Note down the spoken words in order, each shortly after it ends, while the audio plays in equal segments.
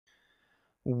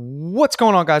What's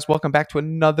going on, guys? Welcome back to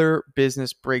another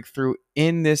business breakthrough.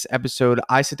 In this episode,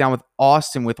 I sit down with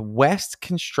Austin with West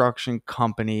Construction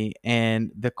Company,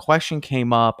 and the question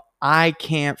came up, I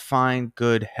can't find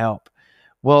good help.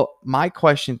 Well, my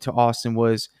question to Austin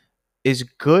was, is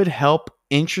good help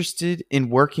interested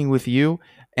in working with you?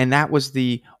 And that was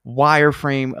the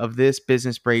wireframe of this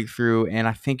business breakthrough. And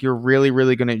I think you're really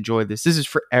going to enjoy this. This is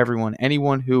for everyone,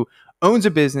 anyone who owns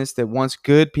a business that wants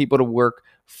good people to work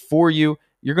for you.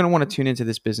 You're going to want to tune into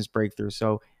this business breakthrough.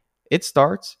 So it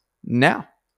starts now.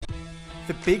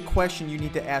 The big question you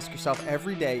need to ask yourself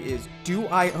every day is, do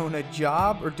I own a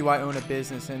job or do I own a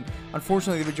business? And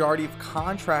unfortunately, the majority of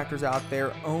contractors out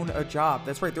there own a job.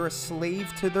 That's right, they're a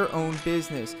slave to their own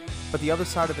business. But the other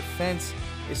side of the fence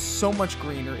is so much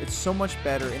greener, it's so much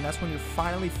better, and that's when you're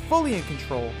finally fully in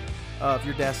control of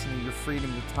your destiny, your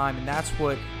freedom, your time. And that's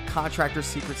what Contractor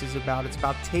Secrets is about. It's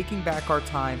about taking back our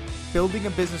time, building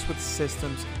a business with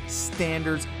systems,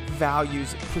 standards,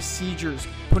 values, procedures,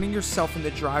 putting yourself in the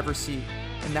driver's seat.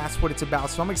 And that's what it's about.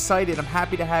 So I'm excited. I'm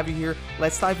happy to have you here.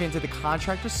 Let's dive into the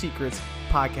Contractor Secrets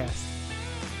podcast.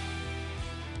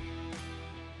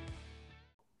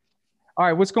 All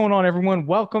right, what's going on, everyone?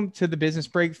 Welcome to the Business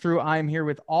Breakthrough. I'm here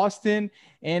with Austin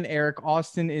and Eric.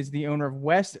 Austin is the owner of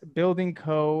West Building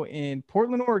Co. in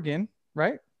Portland, Oregon,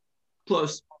 right?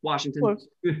 Close. Washington. Close.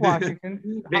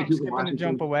 Washington. Vancouver, Skip Washington. and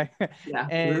jump away.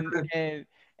 Yeah.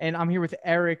 And I'm here with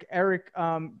Eric. Eric,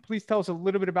 please tell us a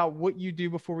little bit about what you do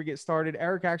before we get started.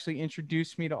 Eric actually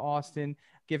introduced me to Austin.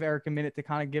 Give Eric a minute to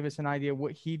kind of give us an idea of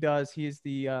what he does. He is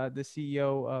the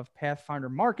CEO of Pathfinder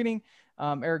Marketing.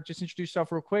 Eric, just introduce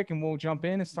yourself real quick, and we'll jump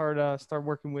in and start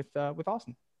working with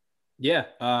Austin. Yeah,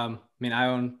 I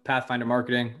own Pathfinder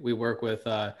Marketing. We work with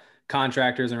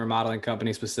contractors and remodeling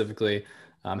companies specifically,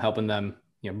 helping them,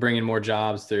 bring in more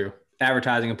jobs through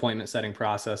advertising, appointment setting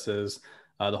processes,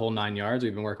 the whole 9 yards.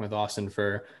 We've been working with Austin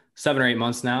for 7 or 8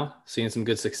 months now, seeing some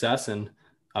good success, and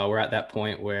we're at that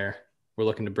point where we're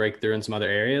looking to break through in some other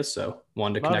areas. So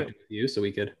wanted to connect with you so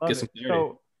we could get some clarity.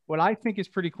 So what I think is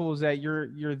pretty cool is that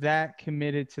you're that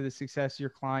committed to the success of your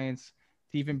clients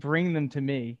to even bring them to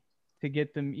me to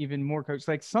get them even more coached.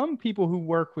 Like some people who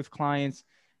work with clients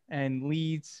and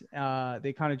leads,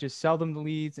 they kind of just sell them the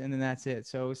leads and then that's it.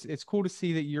 So it's cool to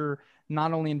see that you're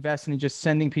not only investing in just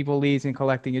sending people leads and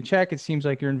collecting a check. It seems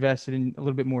like you're invested in a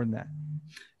little bit more than that.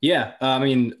 Yeah.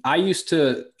 I used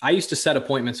to set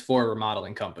appointments for a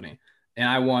remodeling company and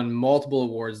I won multiple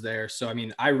awards there. So,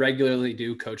 I regularly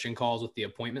do coaching calls with the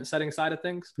appointment setting side of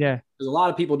things. Yeah. Because a lot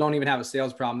of people don't even have a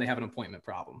sales problem. They have an appointment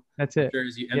problem. That's it.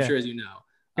 I'm sure as you know.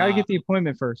 Got to get the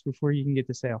appointment first before you can get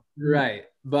the sale. Right.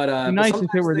 But nice if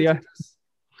it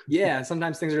were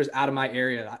sometimes things are just out of my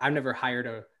area. I've never hired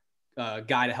a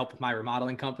guy to help with my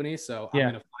remodeling company. So I'm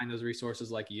going to find those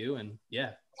resources like you. And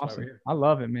awesome. I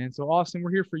love it, man. So Austin,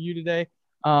 we're here for you today.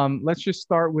 Let's just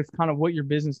start with kind of what your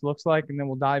business looks like, and then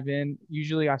we'll dive in.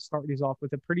 Usually I start these off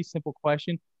with a pretty simple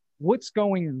question. What's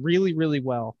going really, really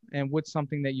well? And what's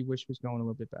something that you wish was going a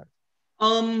little bit better?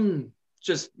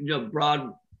 Just,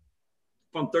 broad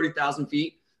from 30,000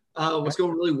 feet. What's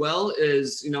going really well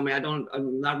is,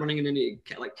 I'm not running into any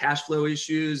like cash flow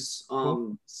issues,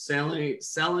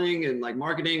 selling and like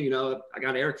marketing, I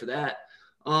got Eric for that.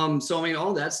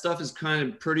 All that stuff is kind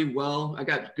of pretty well. I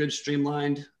got good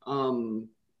streamlined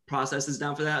processes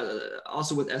down for that.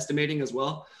 Also with estimating as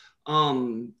well.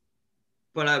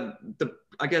 But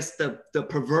I guess the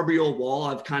proverbial wall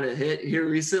I've kind of hit here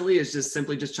recently is just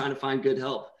simply just trying to find good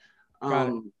help.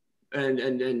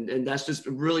 And that's just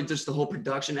really just the whole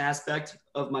production aspect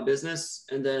of my business.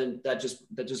 And then that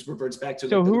just reverts back to.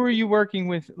 So who are you working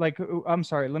with? Like, I'm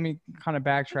sorry, let me kind of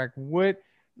backtrack.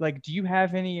 Do you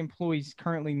have any employees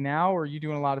currently now, or are you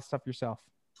doing a lot of stuff yourself?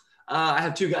 I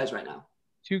have 2 guys right now.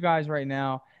 2 guys right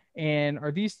now. And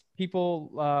are these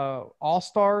people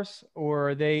all-stars, or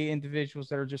are they individuals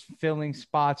that are just filling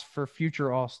spots for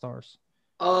future all-stars?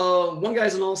 One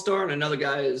guy's an all-star and another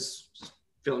guy is just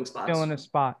filling spots. Filling a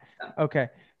spot. Yeah. Okay.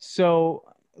 So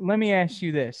let me ask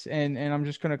you this, and I'm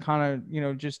just going to kind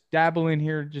of, just dabble in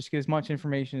here, just get as much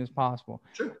information as possible.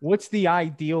 Sure. What's the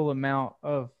ideal amount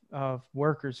of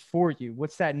workers for you?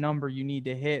 What's that number you need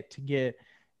to hit to get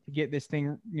this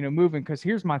thing, moving? Because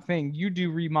here's my thing. You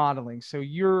do remodeling. So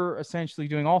you're essentially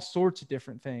doing all sorts of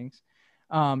different things.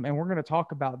 And we're going to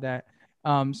talk about that.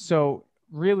 So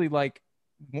really, like,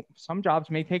 some jobs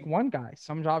may take 1 guy,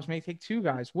 some jobs may take 2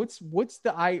 guys. What's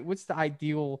the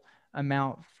ideal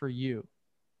amount for you?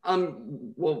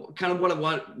 Well, kind of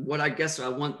what I guess I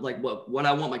want, like what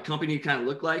I want my company to kind of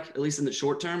look like, at least in the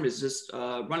short term, is just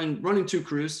running 2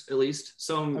 crews at least.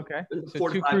 So okay, so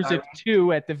 2 crews of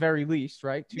 2 at the very least,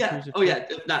 right? 2 crews of 2. Yeah,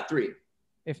 if not 3.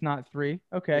 if not 3.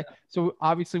 Okay. Yeah. So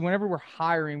obviously whenever we're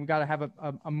hiring, we got to have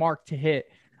a mark to hit.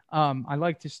 I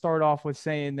like to start off with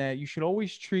saying that you should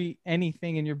always treat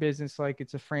anything in your business like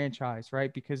it's a franchise,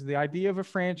 right? Because the idea of a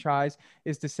franchise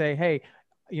is to say, hey,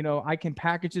 I can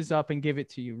package this up and give it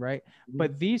to you, right?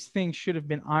 But these things should have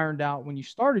been ironed out when you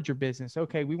started your business.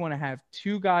 Okay, we want to have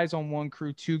 2 guys on one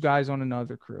crew, 2 guys on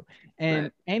another crew. And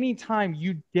anytime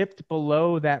you dipped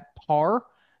below that par,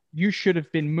 you should have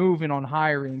been moving on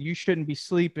hiring. You shouldn't be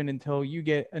sleeping until you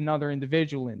get another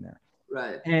individual in there.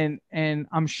 Right. And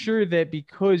I'm sure that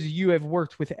because you have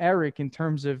worked with Eric in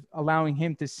terms of allowing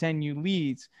him to send you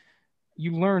leads,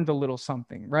 you learned a little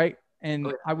something, right?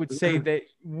 And I would say that,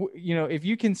 if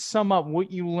you can sum up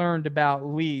what you learned about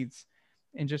leads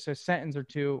in just a sentence or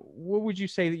two, what would you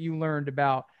say that you learned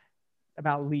about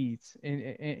leads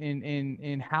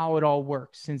and how it all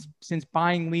works since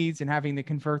buying leads and having to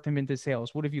convert them into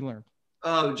sales? What have you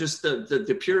learned? Just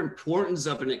the pure importance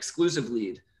of an exclusive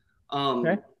lead.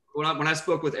 Okay. When I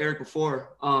spoke with Eric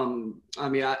before, I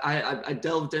mean, I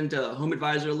delved into Home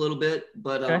Advisor a little bit,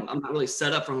 but Okay. I'm not really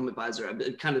set up for Home Advisor.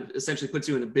 It kind of essentially puts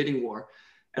you in a bidding war.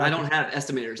 And I don't have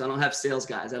estimators. I don't have sales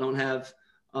guys. I don't have,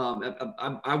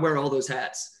 I wear all those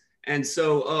hats. And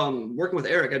so working with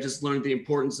Eric, I just learned the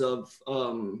importance of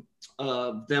them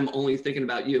only thinking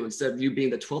about you instead of you being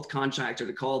the 12th contractor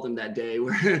to call them that day,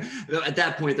 where at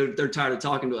that point, they're tired of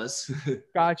talking to us.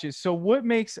 Gotcha. So what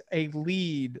makes a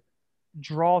lead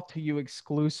draw to you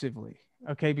exclusively?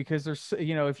 Okay, because there's,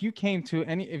 if you came to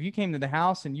the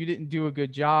house and you didn't do a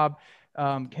good job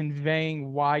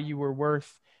conveying why you were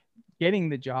worth getting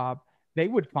the job, they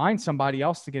would find somebody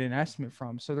else to get an estimate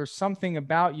from. So there's something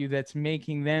about you that's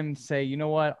making them say, you know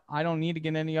what, I don't need to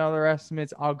get any other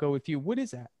estimates. I'll go with you. What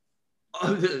is that?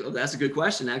 Oh, that's a good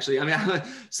question, actually. I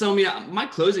mean, my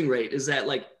closing rate is at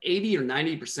like 80 or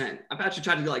 90%. I've actually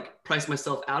tried to like price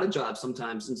myself out of jobs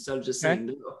sometimes instead of just saying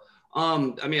no.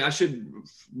 I mean, I should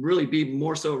really be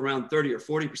more so around 30 or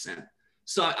 40%.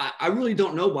 So I really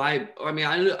don't know why. I mean,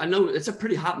 I know it's a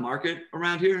pretty hot market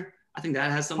around here. I think that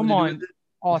has something to do with it.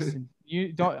 Austin,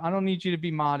 I don't need you to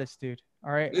be modest, dude.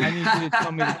 All right. I need you to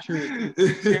tell me the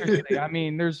truth. Seriously. I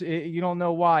mean, you don't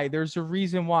know why. There's a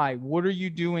reason why. What are you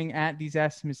doing at these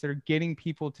estimates that are getting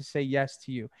people to say yes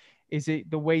to you? Is it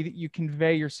the way that you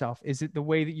convey yourself? Is it the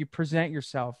way that you present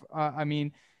yourself? I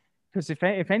mean, because if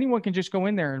anyone can just go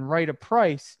in there and write a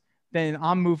price, then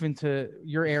I'm moving to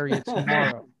your area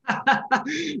tomorrow.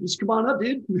 Just come on up,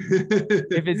 dude.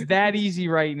 If it's that easy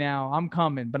right now, I'm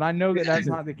coming. But I know that that's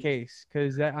not the case,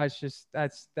 because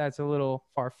that's a little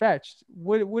far fetched.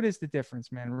 What is the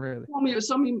difference, man? Really?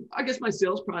 I mean, I guess my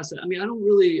sales process. I mean, I don't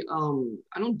really,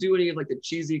 I don't do any of like the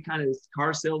cheesy kind of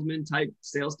car salesman type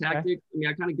sales tactic. Okay. I mean,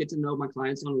 I kind of get to know my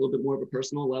clients on a little bit more of a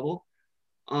personal level.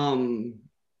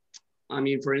 I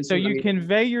mean, for instance, so you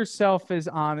convey yourself as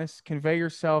honest, convey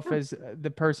yourself as the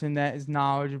person that is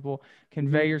knowledgeable,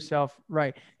 convey yourself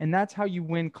right. And that's how you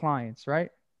win clients, right?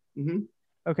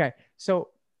 Okay. So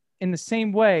in the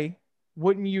same way,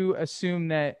 wouldn't you assume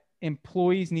that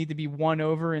employees need to be won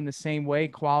over in the same way,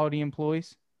 quality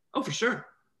employees? Oh, for sure.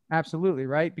 Absolutely.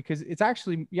 Right. Because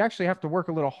you actually have to work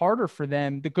a little harder for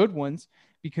them, the good ones,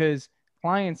 because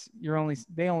clients,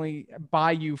 they only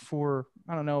buy you for,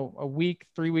 I don't know, a week,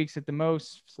 3 weeks at the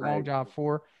most. It's a long job.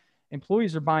 For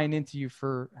employees are buying into you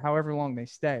for however long they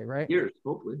stay, right? Years,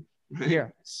 hopefully. Yeah.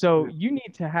 So you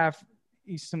need to have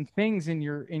some things in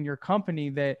your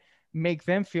company that make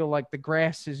them feel like the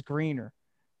grass is greener.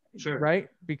 Sure. Right?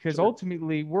 Because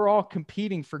ultimately we're all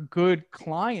competing for good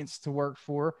clients to work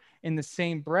for. In the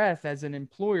same breath, as an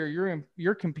employer,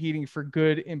 you're competing for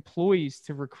good employees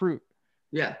to recruit.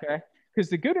 Yeah. Okay. Because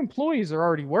the good employees are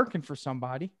already working for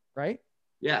somebody, right?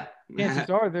 Yeah. Chances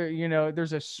are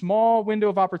there's a small window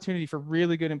of opportunity for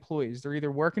really good employees. They're either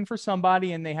working for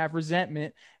somebody and they have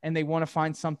resentment and they want to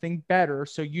find something better.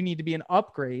 So you need to be an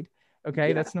upgrade. Okay.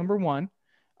 Yeah. That's number one.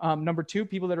 Number two,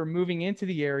 people that are moving into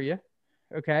the area.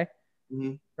 Okay.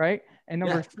 Right. And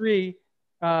number three,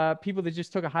 people that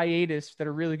just took a hiatus that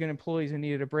are really good employees and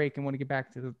needed a break and want to get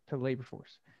back to the labor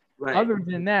force. Right. Other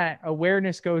than that,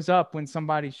 awareness goes up when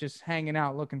somebody's just hanging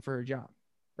out looking for a job.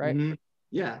 Right.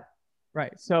 Yeah.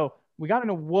 Right. So we got to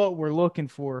know what we're looking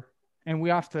for, and we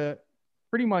have to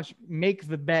pretty much make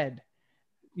the bed,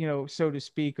 so to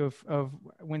speak, of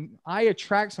when I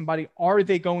attract somebody, are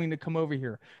they going to come over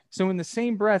here? So in the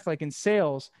same breath, like in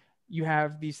sales, you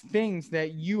have these things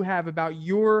that you have about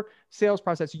your sales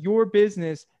process, your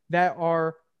business, that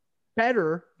are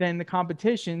better than the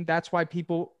competition. That's why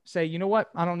people say, you know what?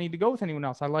 I don't need to go with anyone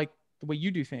else. I like the way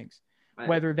you do things, right.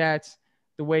 Whether that's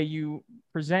the way you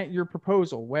present your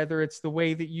proposal, whether it's the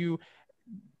way that you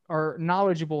are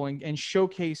knowledgeable and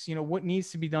showcase, you know, what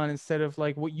needs to be done instead of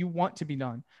like what you want to be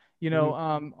done, you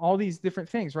know, all these different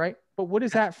things. Right. But what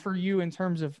is that for you in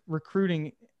terms of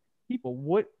recruiting people?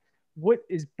 What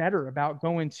is better about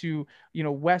going to, you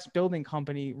know, West Building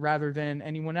Company rather than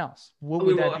anyone else? What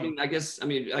would that be? I guess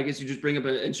you just bring up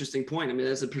an interesting point. I mean,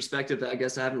 that's a perspective that I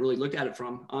guess I haven't really looked at it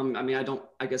from.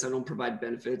 I guess I don't provide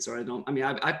benefits, or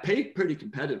I pay pretty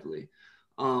competitively.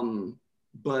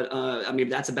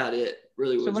 That's about it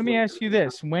really. So let me ask you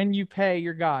this. When you pay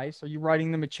your guys, are you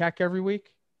writing them a check every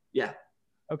week? Yeah.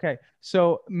 Okay.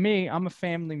 So I'm a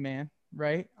family man,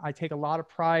 right? I take a lot of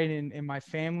pride in my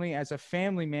family. As a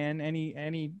family man,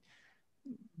 I'm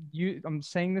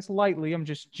saying this lightly, I'm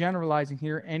just generalizing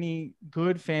here. Any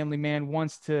good family man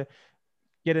wants to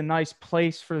get a nice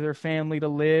place for their family to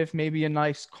live, maybe a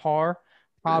nice car,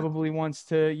 probably wants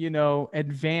to, you know,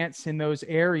 advance in those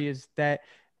areas that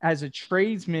as a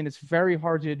tradesman, it's very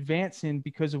hard to advance in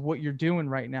because of what you're doing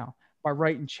right now by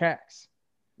writing checks.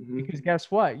 Because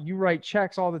guess what? You write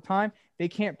checks all the time. They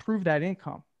can't prove that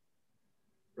income.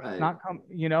 Right.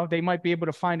 You know, they might be able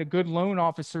to find a good loan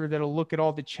officer that'll look at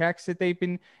all the checks that they've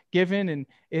been given, and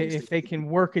if they can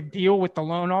work a deal with the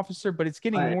loan officer. But it's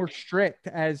getting more strict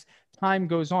as time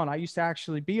goes on. I used to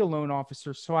actually be a loan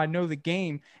officer, so I know the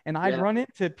game, and I'd run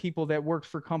into people that worked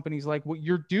for companies like what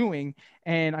you're doing,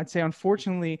 and I'd say,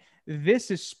 unfortunately, this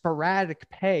is sporadic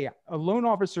pay. A loan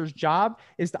officer's job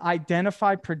is to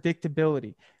identify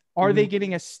predictability. Are they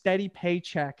getting a steady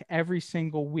paycheck every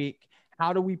single week?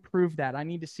 How do we prove that? I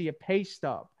need to see a pay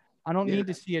stub. I don't need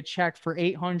to see a check for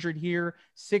 800 here,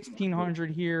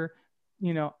 1600 here.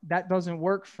 You know, that doesn't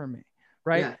work for me.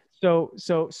 Right. Yeah.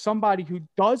 So somebody who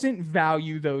doesn't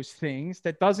value those things,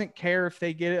 that doesn't care if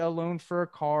they get a loan for a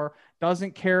car,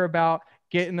 doesn't care about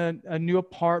getting a new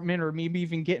apartment or maybe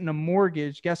even getting a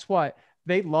mortgage, guess what?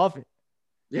 They love it.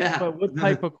 Yeah. But what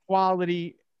type of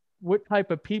quality, what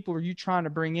type of people are you trying to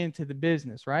bring into the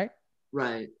business? Right.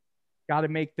 Right. Got to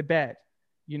make the bed.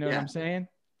 You know what I'm saying?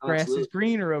 Grass is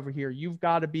greener over here. You've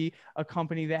got to be a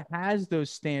company that has those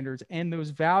standards and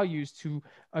those values to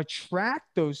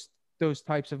attract those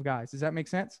types of guys. Does that make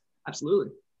sense? Absolutely.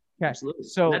 Okay. Absolutely.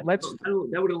 So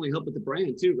that would only help with the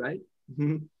brand too, right?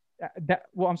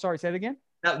 Well, I'm sorry, say it again.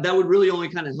 That would really only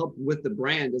kind of help with the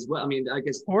brand as well. I mean, I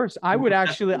guess. Of course, I would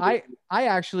actually, I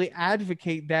actually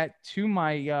advocate that to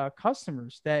my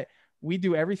customers, that we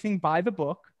do everything by the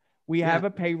book. We have a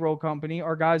payroll company.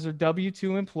 Our guys are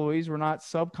W-2 employees. We're not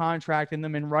subcontracting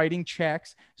them and writing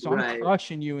checks. So I'm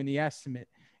crushing you in the estimate.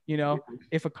 You know,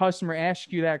 if a customer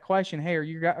asks you that question, hey, are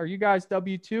you guys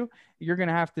W-2? You're going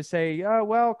to have to say,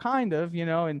 well, kind of, you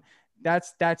know, and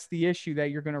that's the issue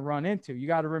that you're going to run into. You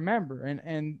got to remember.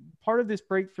 And part of this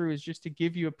breakthrough is just to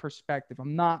give you a perspective.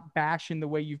 I'm not bashing the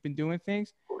way you've been doing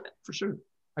things. For sure.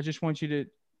 I just want you to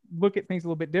look at things a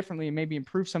little bit differently and maybe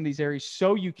improve some of these areas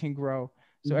so you can grow.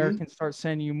 So Eric can start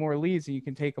sending you more leads and you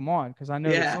can take them on. Cause I know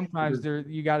that sometimes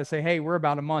you got to say, hey, we're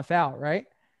about a month out, right?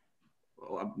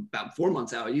 Well, about 4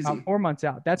 months out. Easy. About 4 months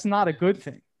out. That's not a good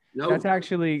thing. No. That's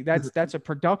actually, that's a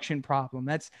production problem.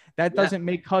 That doesn't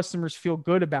make customers feel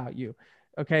good about you.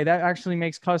 Okay. That actually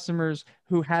makes customers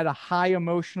who had a high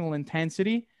emotional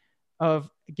intensity of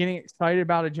getting excited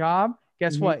about a job.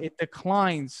 Guess what? It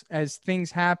declines as things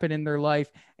happen in their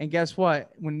life. And guess what?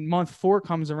 When month 4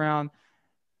 comes around,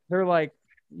 they're like,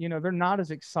 you know, they're not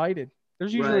as excited.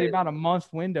 There's usually about a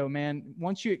month window, man.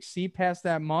 Once you exceed past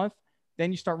that month, then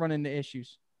you start running into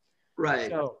issues. Right.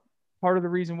 So part of the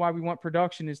reason why we want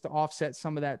production is to offset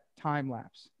some of that time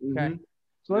lapse. Okay.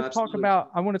 So let's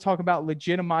I want to talk about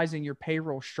legitimizing your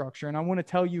payroll structure. And I want to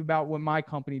tell you about what my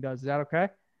company does. Is that okay?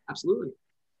 Absolutely.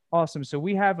 Awesome. So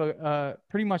we have a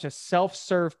pretty much a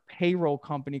self-serve payroll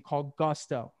company called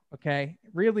Gusto. Okay.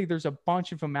 Really, there's a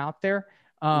bunch of them out there.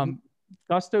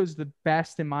 Gusto is the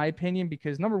best in my opinion,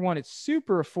 because number one, it's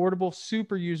super affordable,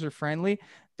 super user-friendly.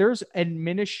 There's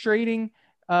administrating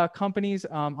companies.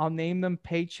 I'll name them: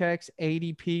 Paychex,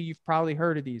 ADP. You've probably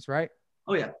heard of these, right?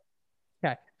 Oh yeah.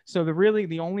 Okay. So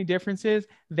the only difference is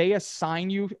they assign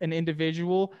you an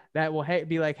individual that will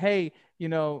be like, hey, you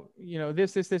know,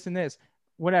 this, and this,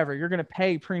 whatever. You're going to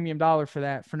pay premium dollar for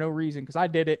that for no reason. Cause I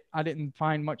did it. I didn't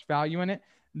find much value in it.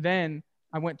 Then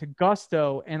I went to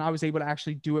Gusto and I was able to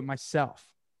actually do it myself.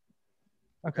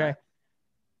 Okay.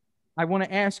 I want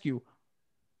to ask you,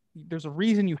 there's a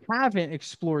reason you haven't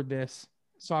explored this.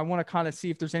 So I want to kind of see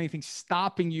if there's anything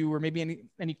stopping you or maybe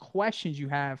any questions you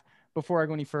have before I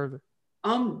go any further.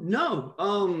 No,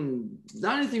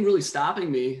 not anything really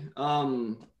stopping me.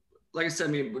 Like I said,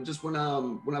 I mean, just when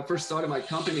I first started my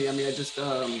company, I mean, I just,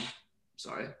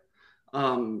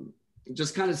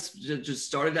 just kind of just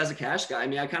started as a cash guy. I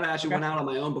mean, I kind of actually went out on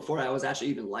my own before I was actually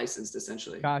even licensed,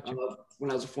 essentially. Gotcha.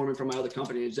 When I was a foreman for my other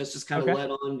company, it's just kind of led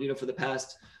on, you know, for the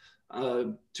past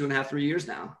 2.5, 3 years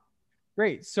now.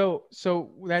 Great. So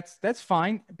that's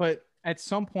fine, but at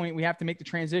some point we have to make the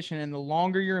transition, and the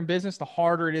longer you're in business, the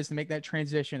harder it is to make that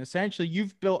transition. Essentially,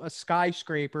 you've built a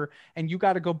skyscraper and you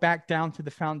got to go back down to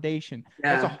the foundation.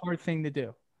 Yeah. That's a hard thing to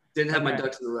do. Didn't have my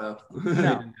ducks in a row.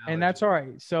 No, and that's all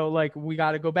right. So like we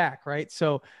got to go back, right?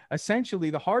 So essentially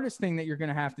the hardest thing that you're going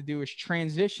to have to do is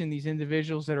transition these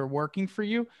individuals that are working for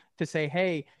you to say,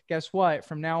 hey, guess what?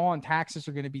 From now on, taxes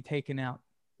are going to be taken out.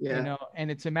 Yeah. You know, and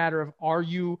it's a matter of, are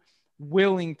you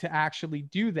willing to actually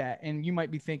do that? And you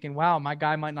might be thinking, wow, my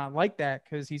guy might not like that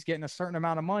because he's getting a certain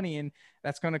amount of money and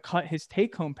that's going to cut his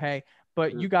take home pay.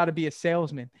 But you got to be a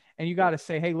salesman and you got to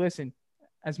say, hey, listen,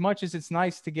 as much as it's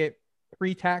nice to get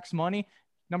pre-tax money,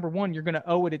 number one, you're going to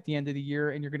owe it at the end of the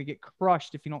year and you're going to get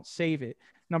crushed if you don't save it.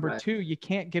 Number two, you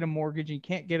can't get a mortgage, you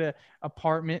can't get an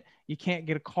apartment, you can't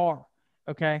get a car.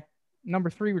 Okay.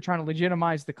 Number three, we're trying to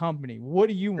legitimize the company. What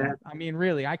do you want? I mean,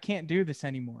 really, I can't do this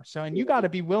anymore. So, and you got to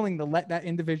be willing to let that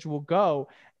individual go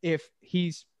if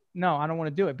he's, no, I don't want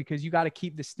to do it, because you got to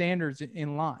keep the standards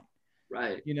in line.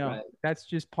 Right. You know, that's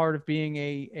just part of being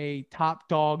a top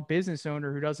dog business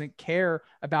owner who doesn't care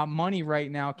about money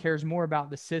right now, cares more about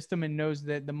the system and knows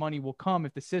that the money will come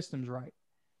if the system's right.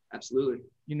 Absolutely.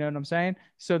 You know what I'm saying?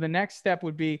 So the next step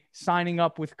would be signing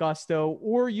up with Gusto,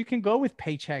 or you can go with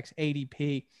Paychex,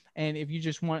 ADP. And if you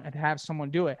just want to have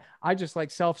someone do it, I just like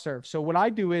self-serve. So what I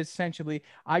do is essentially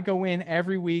I go in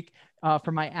every week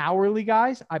for my hourly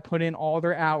guys. I put in all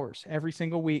their hours every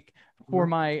single week. For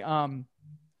my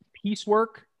piece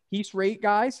rate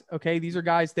guys. Okay. These are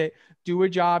guys that do a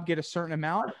job, get a certain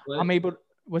amount. I'm able to,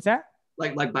 what's that?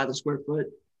 Like by the square foot?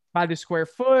 By the square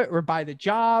foot or by the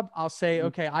job. I'll say,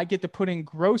 okay, I get to put in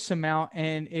gross amount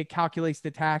and it calculates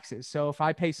the taxes. So if I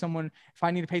need to pay someone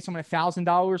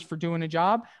 $1,000 for doing a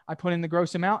job, I put in the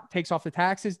gross amount, takes off the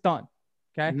taxes, done.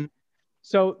 Okay.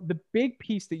 So the big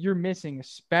piece that you're missing,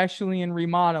 especially in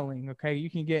remodeling, okay, you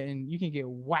can get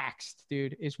waxed,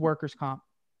 dude, is workers' comp.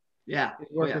 Yeah.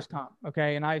 Workers' comp.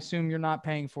 Okay. And I assume you're not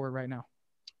paying for it right now.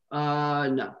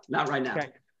 No, not right now. Okay.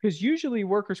 Because usually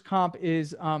workers' comp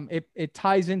is it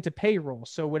ties into payroll.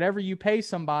 So whatever you pay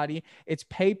somebody, it's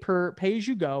pay as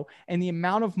you go. And the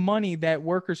amount of money that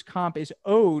workers' comp is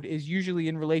owed is usually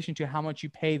in relation to how much you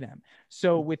pay them.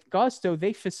 So with Gusto,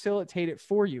 they facilitate it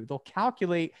for you. They'll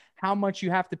calculate how much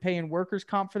you have to pay in workers'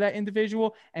 comp for that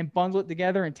individual and bundle it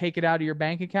together and take it out of your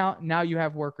bank account. Now you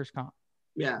have workers' comp.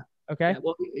 Yeah. Okay. Yeah,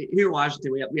 well, here in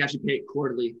Washington, we actually pay it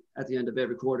quarterly at the end of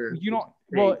every quarter. You don't.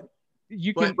 Well,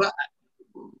 you can. But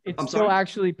it's still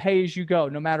actually pay as you go,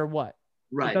 no matter what.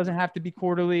 Right. It doesn't have to be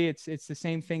quarterly. It's the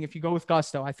same thing. If you go with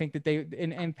Gusto, I think that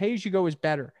and pay as you go is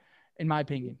better, in my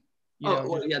opinion.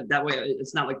 That way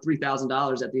it's not like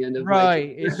 $3,000 at the end of.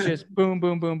 Right. It's just boom,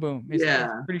 boom, boom, boom. It's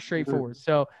pretty straightforward.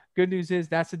 Mm-hmm. So good news is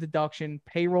that's a deduction.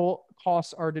 Payroll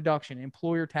costs are a deduction.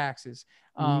 Employer taxes,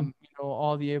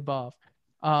 all the above.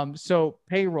 So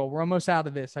payroll, we're almost out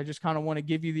of this. I just kind of want to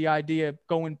give you the idea of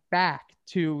going back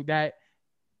to that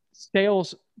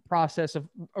sales process of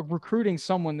recruiting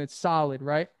someone that's solid,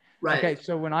 right? Right. Okay.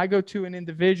 So when I go to an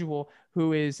individual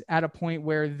who is at a point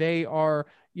where they are,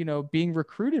 being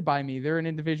recruited by me, they're an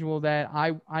individual that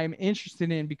I'm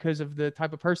interested in because of the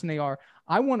type of person they are.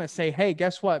 I want to say, hey,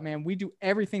 guess what, man? We do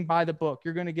everything by the book.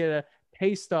 You're going to get a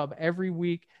pay stub every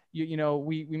week.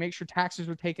 We make sure taxes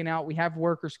are taken out. We have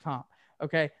workers' comp.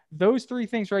 Okay. Those three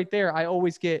things right there, I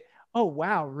always get, oh,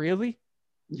 wow, really?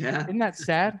 Yeah. Isn't that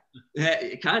sad?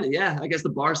 Yeah, kind of. Yeah. I guess the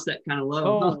bar's set kind of low.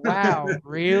 Oh, wow.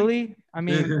 Really? I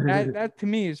mean, that to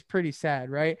me is pretty sad.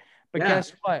 Right. But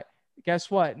guess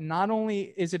what? Not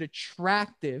only is it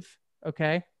attractive,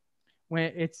 okay,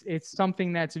 when it's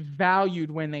something that's valued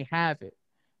when they have it.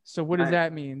 So what does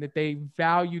that mean? That they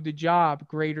value the job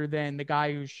greater than the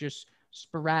guy who's just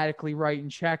sporadically writing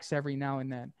checks every now and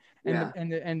then.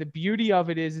 And the beauty of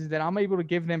it is that I'm able to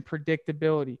give them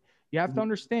predictability. You have to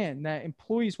understand that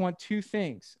employees want two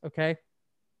things, okay?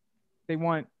 They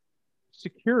want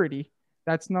security,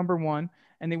 that's number one,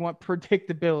 and they want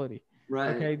predictability.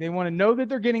 Right. Okay. They want to know that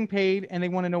they're getting paid and they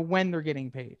want to know when they're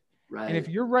getting paid. Right. And if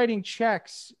you're writing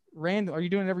checks random, are you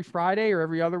doing it every Friday or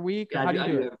every other week? Yeah, How do you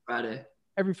do it? Every Friday.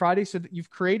 Every Friday. So that you've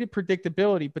created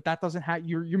predictability, but that doesn't have,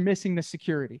 you're missing the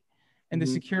security. And the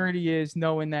security is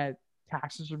knowing that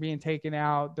taxes are being taken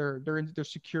out. They're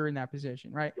secure in that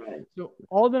position. Right. So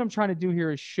all that I'm trying to do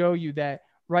here is show you that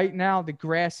right now the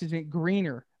grass isn't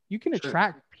greener. You can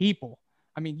attract people.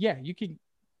 I mean, yeah, you can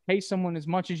pay someone as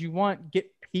much as you want,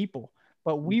 get people,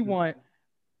 but we want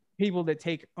people that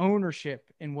take ownership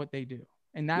in what they do,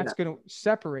 and that's Yeah. going to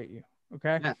separate you.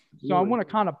 Okay. Yeah, So I absolutely. want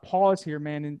to kind of pause here,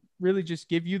 man, and really just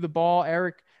give you the ball,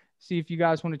 Eric. See if you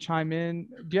guys want to chime in.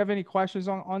 Do you have any questions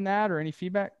on that or any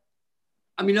feedback?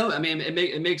 I mean, no, I mean,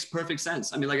 it makes perfect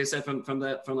sense. I mean, like I said, from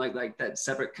like that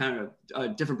separate kind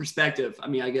of different perspective. I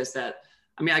mean, I guess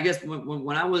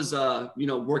when I was,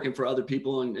 working for other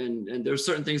people and there's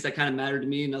certain things that kind of mattered to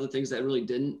me and other things that really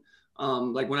didn't.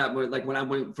 Like when I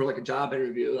went for like a job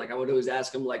interview, like I would always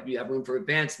ask them, like, do you have room for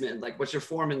advancement? Like, what's your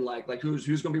foreman like? Like who's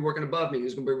going to be working above me?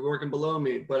 Who's going to be working below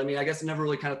me? But I mean, I guess I never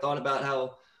really kind of thought about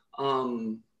how,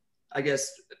 I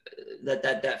guess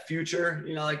that future,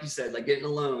 like you said, like getting a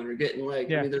loan or getting like,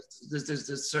 Yeah. I mean,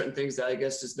 there's certain things that I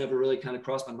guess just never really kind of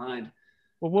crossed my mind.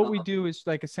 Well, what we do is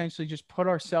like essentially just put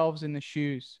ourselves in the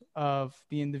shoes of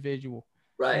the individual.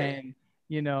 Right. And,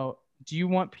 do you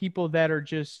want people that are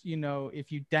just,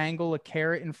 if you dangle a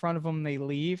carrot in front of them, they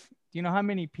leave? Do you know how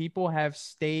many people have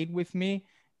stayed with me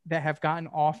that have gotten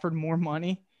offered more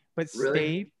money, but Really?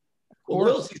 stayed? Well,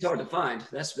 loyalty's hard to find.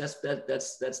 That's Right.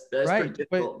 pretty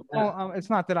difficult. But well, it's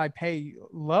not that I pay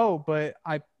low, but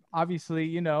I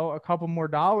obviously, a couple more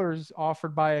dollars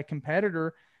offered by a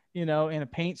competitor, in a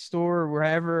paint store or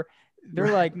wherever. They're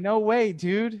Right. like, no way,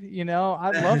 dude.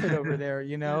 I love it over there.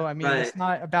 I mean, Right. It's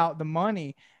not about the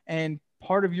money. And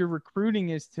part of your recruiting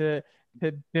is to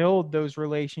build those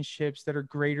relationships that are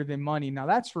greater than money. Now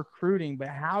that's recruiting, but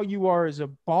how you are as a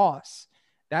boss,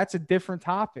 that's a different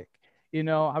topic.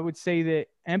 I would say that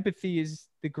empathy is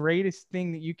the greatest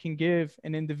thing that you can give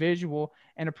an individual,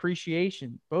 and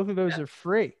appreciation. Both of those Yeah. are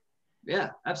free.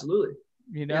 Yeah, absolutely.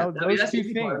 Yeah, I mean, Those that's the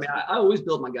two key part. things. I mean, I always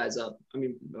build my guys up. I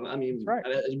mean, Right.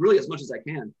 really as much as I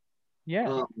can. Yeah.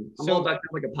 I'm So- all about kind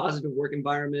of like a positive work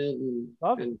environment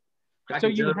Love it. and So cracking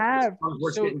you jokes, have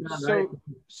work's getting done, right?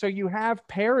 so you have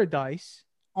paradise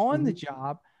on the Mhm.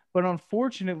 job, but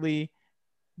unfortunately,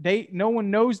 no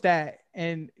one knows that,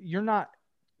 and you're not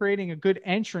creating a good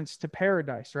entrance to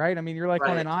paradise, right? I mean, you're like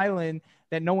on Right. an island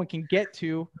that no one can get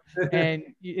to,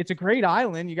 and it's a great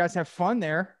island. You guys have fun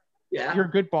there. Yeah. You're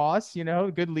a good boss,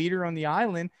 a good leader on the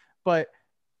island, but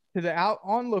to the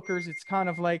onlookers, it's kind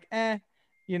of like,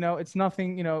 it's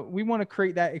nothing. We want to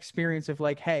create that experience of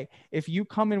like, hey, if you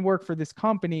come and work for this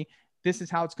company, this is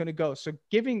how it's going to go. So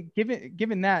given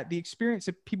that, the experience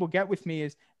that people get with me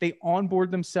is they onboard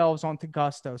themselves onto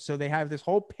Gusto. So they have this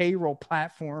whole payroll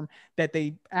platform that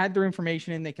they add their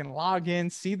information in. They can log in,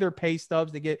 see their pay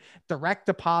stubs. They get direct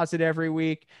deposit every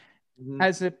week. Mhm.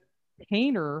 As a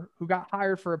painter who got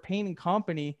hired for a painting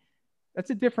company, that's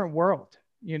a different world.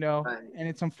 Right. And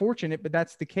it's unfortunate, but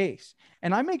that's the case.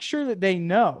 And I make sure that they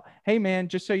know, hey man,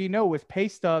 just so you know, with pay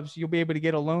stubs, you'll be able to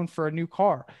get a loan for a new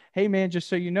car. Hey man, just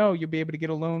so you know, you'll be able to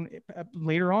get a loan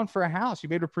later on for a house.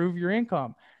 You'll be able to prove your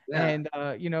income. Yeah. And,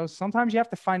 sometimes you have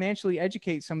to financially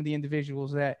educate some of the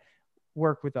individuals that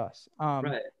work with us.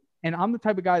 Right. And I'm the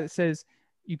type of guy that says,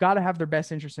 you got to have their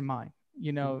best interest in mind.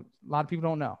 A lot of people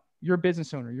don't know. You're a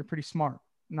business owner. You're pretty smart.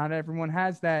 Not everyone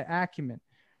has that acumen.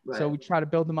 Right. So we try to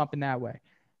build them up in that way.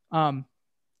 So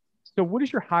what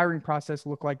does your hiring process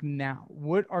look like now?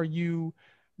 What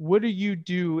do you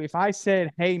do? If I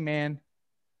said, hey man,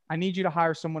 I need you to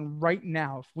hire someone right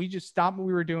now. If we just stopped what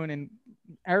we were doing and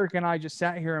Eric and I just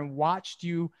sat here and watched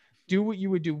you do what you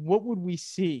would do, what would we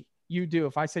see you do?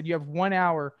 If I said you have 1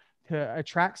 hour to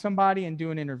attract somebody and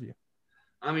do an interview.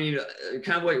 I mean,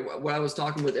 kind of what I was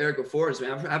talking with Eric before is,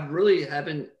 man, I really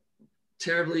haven't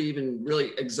terribly even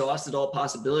really exhausted all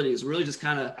possibilities. Really just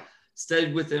kind of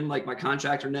stayed within like my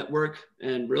contractor network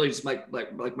and really just like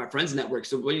my friends network.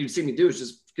 So what you see me do is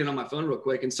just get on my phone real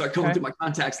quick and start going through my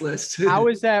contacts list. How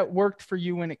has that worked for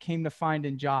you when it came to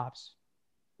finding jobs?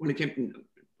 When it came,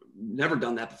 never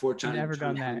done that before. Never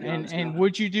done that. And no.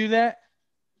 would you do that?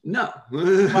 No.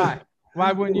 Why?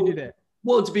 Why wouldn't you do that?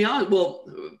 Well, to be honest,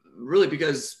 really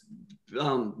because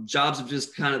jobs have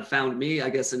just kind of found me, I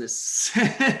guess, in a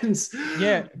sense.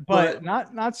 Yeah, but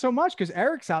not so much, because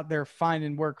Eric's out there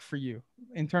finding work for you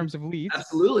in terms of leads.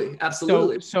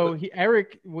 Absolutely. So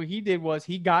Eric, what he did was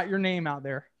he got your name out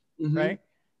there, Mhm. right?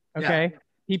 Okay. Yeah.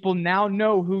 People now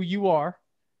know who you are.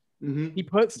 Mm-hmm. He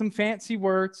put some fancy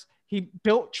words. He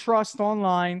built trust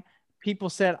online. People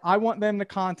said, I want them to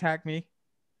contact me.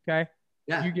 Okay.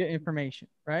 Yeah. You get information,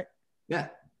 right? Yeah.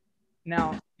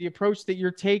 Now, the approach that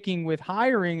you're taking with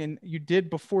hiring, and you did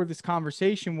before this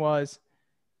conversation, was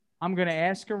I'm going to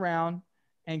ask around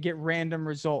and get random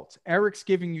results. Eric's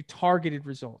giving you targeted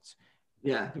results.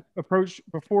 Yeah. The approach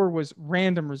before was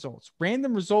random results.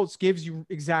 Random results gives you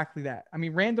exactly that. I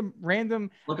mean, random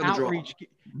outreach.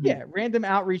 Mm-hmm. Yeah. Random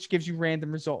outreach gives you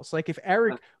random results. Like if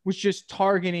Eric was just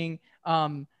targeting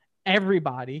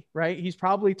everybody, right? He's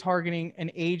probably targeting an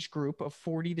age group of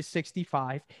 40 to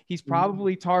 65. He's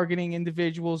probably targeting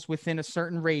individuals within a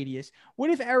certain radius. What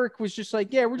if Eric was just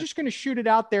like, yeah, we're just going to shoot it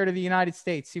out there to the United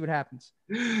States, see what happens?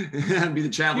 Be the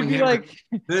traveling You'd be hammer.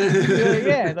 like,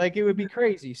 yeah, like it would be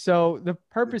crazy. So the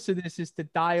purpose of this is to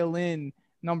dial in,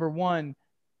 number one,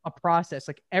 a process.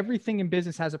 Like everything in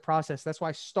business has a process. That's why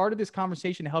I started this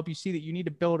conversation to help you see that you need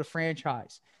to build a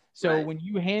franchise. So when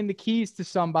you hand the keys to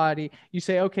somebody, you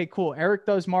say, okay, cool. Eric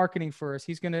does marketing for us.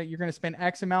 You're going to spend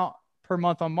X amount per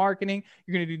month on marketing.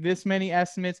 You're going to do this many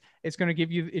estimates. It's going to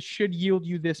give you, it should yield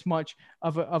you this much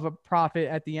of a profit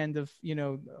at the end of,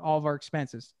 all of our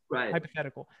expenses. Right.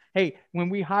 Hypothetical. Hey, when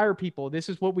we hire people, this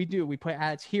is what we do. We put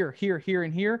ads here, here, here,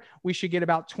 and here. We should get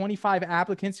about 25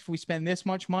 applicants. If we spend this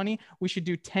much money, we should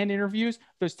do 10 interviews.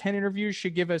 Those 10 interviews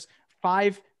should give us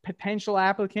 5 potential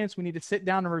applicants. We need to sit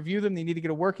down and review them. They need to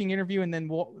get a working interview, and then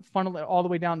we'll funnel it all the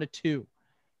way down to 2.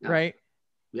 Yeah. Right.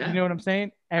 Yeah. You know what I'm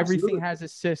saying? Everything has a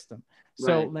system.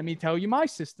 So let me tell you my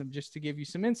system just to give you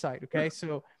some insight. Okay.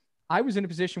 So I was in a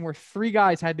position where 3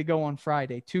 guys had to go on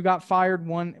Friday. 2 got fired.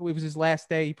 1, it was his last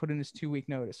day. He put in his 2-week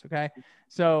notice. Okay.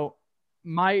 So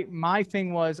my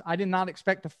thing was, I did not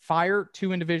expect to fire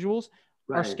 2 individuals.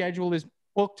 Our schedule is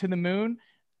booked to the moon.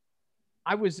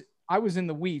 I was in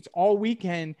the weeds all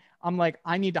weekend. I'm like,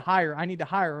 I need to hire.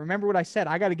 Remember what I said?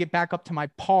 I got to get back up to my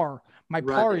par. My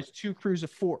par is 2 crews of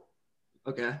 4.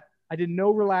 Okay. I did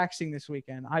no relaxing this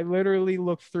weekend. I literally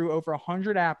looked through over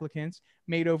 100 applicants,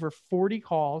 made over 40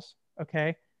 calls.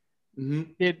 Okay.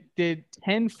 Did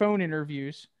 10 phone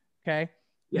interviews. Okay.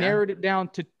 Yeah. Narrowed it down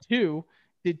to 2,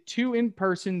 did 2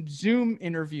 in-person Zoom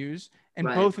interviews. And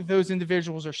both of those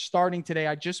individuals are starting today.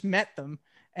 I just met them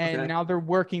and now they're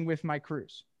working with my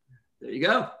crews. There you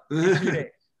go. In 2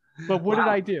 days. But what did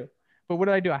I do?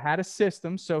 I had a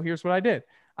system. So here's what I did.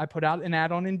 I put out an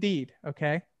ad on Indeed.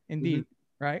 Okay. Indeed.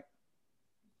 Right.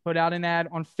 Put out an ad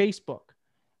on Facebook,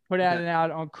 put out an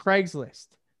ad on Craigslist.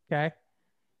 Okay.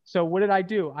 So what did I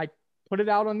do? I put it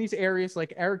out on these areas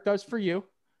like Eric does for you.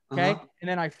 Okay. And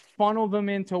then I funnel them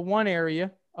into one area,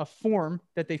 a form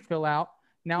that they fill out.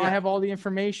 Now I have all the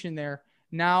information there.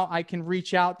 Now I can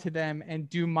reach out to them and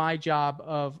do my job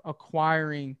of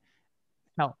acquiring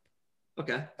help.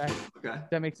 Okay. Does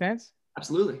that make sense?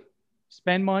 Absolutely.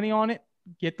 Spend money on it.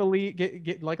 Get the lead,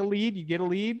 get like a lead. You get a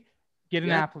lead, get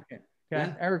an applicant. Okay.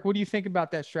 Yeah. Eric, what do you think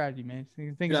about that strategy, man?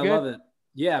 You think it's good? I love it.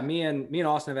 Yeah. Me and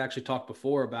Austin have actually talked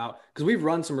before about, because we've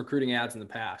run some recruiting ads in the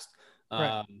past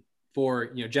for,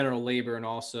 general labor and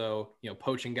also,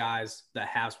 poaching guys that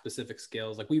have specific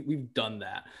skills. Like we've done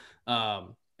that.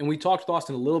 And we talked to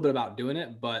Austin a little bit about doing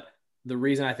it, but the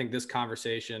reason I think this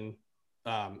conversation,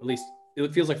 at least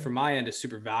it feels like from my end, is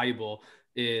super valuable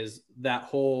is that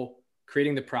whole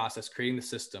creating the process, creating the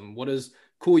system. What is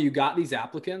cool? You got these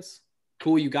applicants.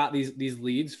 Cool. You got these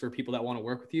leads for people that want to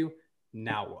work with you.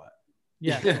 Now what?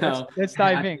 Yeah. Let's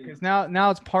dive in. Cause now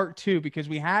it's part 2, because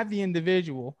we have the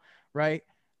individual, right?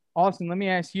 Austin, let me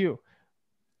ask you,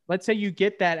 let's say you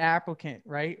get that applicant,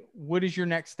 right? What is your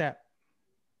next step?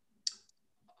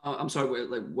 I'm sorry.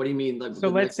 Like, what do you mean? Like, so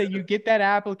let's say you get that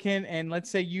applicant and let's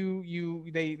say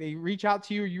they reach out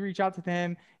to you, you reach out to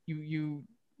them.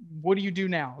 What do you do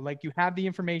now? Like you have the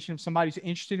information of somebody who's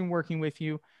interested in working with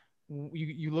you.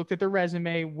 You looked at their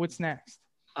resume. What's next?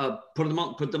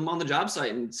 Put them on the job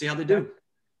site and see how they do.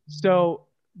 So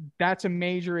that's a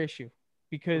major issue,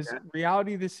 because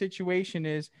reality of the situation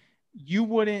is you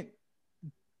wouldn't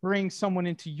bring someone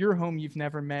into your home you've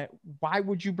never met. Why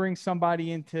would you bring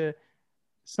somebody into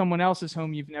someone else's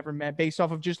home you've never met based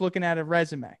off of just looking at a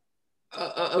resume?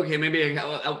 Okay, maybe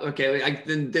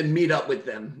then meet up with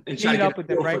them and try to get up with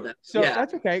them, right? So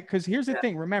that's okay, because here's the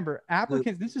thing. Remember,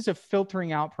 applicants, this is a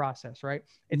filtering out process, right?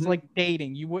 It's like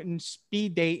dating. You wouldn't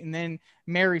speed date and then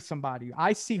marry somebody.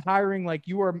 I see hiring like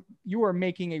you are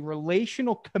making a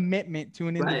relational commitment to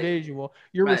an individual.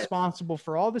 You're responsible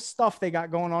for all the stuff they got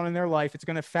going on in their life. It's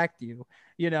going to affect you.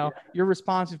 You're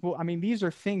responsible. I mean, these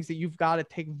are things that you've got to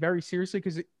take very seriously,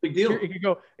 because big deal. It could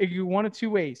go one of 2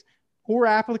 ways. Poor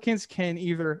applicants can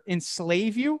either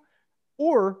enslave you,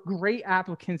 or great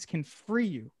applicants can free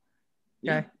you.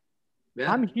 Okay.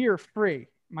 Yeah. I'm here free.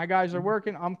 My guys are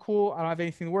working. I'm cool. I don't have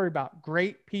anything to worry about.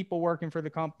 Great people working for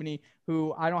the company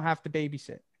who I don't have to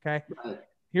babysit. Okay. Right.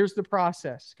 Here's the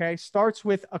process. Okay. Starts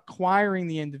with acquiring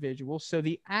the individual. So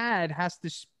the ad has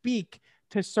to speak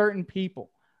to certain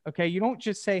people. Okay. You don't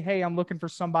just say, hey, I'm looking for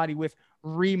somebody with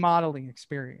remodeling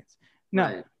experience.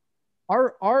 No,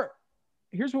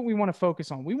 here's what we want to focus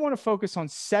on. We want to focus on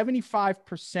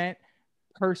 75%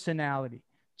 personality,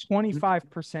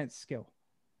 25% skill.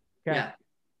 Okay. Yeah.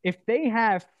 If they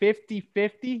have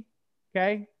 50-50,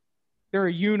 okay, They're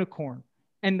a unicorn.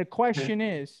 And the question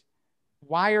is,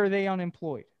 why are they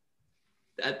unemployed?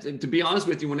 To be honest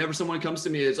with you, whenever someone comes to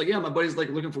me, it's like, yeah, my buddy's like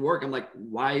looking for work. I'm like,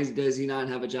 why does he not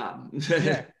have a job?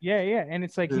 Yeah. And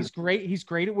it's like, he's great. He's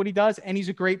great at what he does. And he's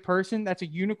a great person. That's a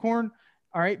unicorn.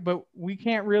 All right. But we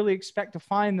can't really expect to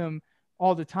find them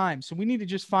all the time. So we need to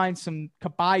just find some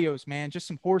caballos, man, just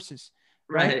some horses,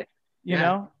 right? You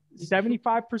know,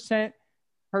 75%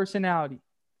 personality,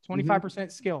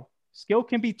 25% skill. Skill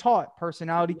can be taught.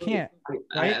 Personality can't.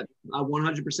 Right? I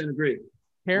 100% agree.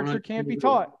 Character can't be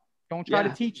taught. Don't try to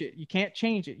teach it. You can't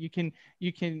change it. You can,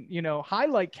 you know,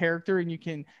 highlight character, and you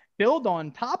can build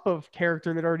on top of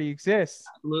character that already exists.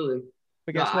 Absolutely.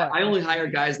 But guess what? I only hire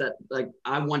guys that like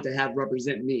I want to have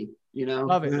represent me. You know,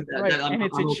 love it. And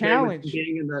it's a challenge.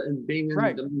 Being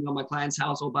in my client's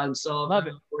house all by themselves. Love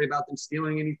it. Don't worry about them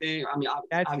stealing anything. I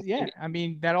mean, I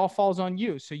mean, that all falls on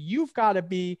you. So you've got to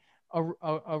be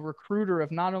a recruiter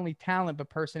of not only talent but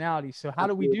personality. So how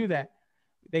do we do that?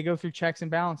 They go through checks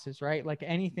and balances, right? Like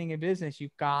anything in business,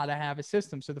 you've got to have a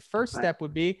system. So the first step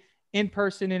would be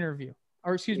in-person interview,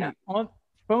 or on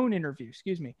phone interview,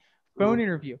 phone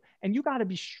interview. And you got to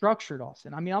be structured,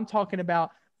 Austin. I mean, I'm talking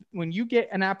about when you get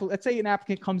let's say an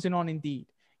applicant comes in on Indeed,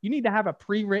 you need to have a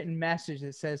pre-written message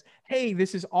that says, hey,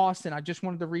 this is Austin. I just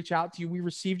wanted to reach out to you. We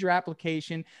received your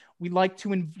application. We'd like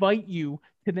to invite you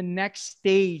to the next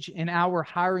stage in our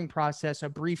hiring process, a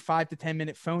brief 5 to 10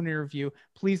 minute phone interview.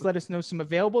 Please let us know some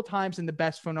available times and the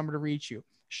best phone number to reach you.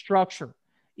 Structure.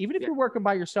 Even if you're working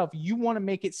by yourself, you want to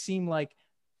make it seem like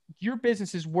your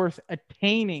business is worth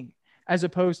attaining as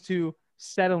opposed to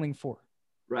settling for.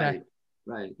 Right. Okay?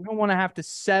 Right. You don't want to have to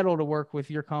settle to work with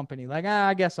your company. Like,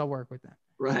 I guess I'll work with them.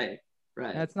 Right.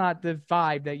 That's not the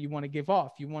vibe that you want to give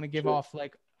off. You want to give off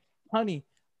like, honey,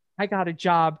 I got a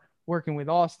job working with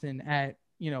Austin at,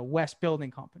 you know, West Building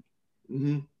Company.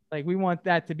 Like, we want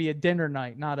that to be a dinner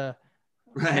night, not a,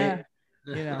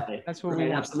 you know, that's what we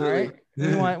want. Absolutely.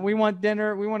 All right. We want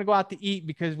dinner. We want to go out to eat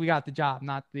because we got the job,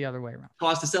 not the other way around.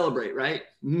 Cause to celebrate, right?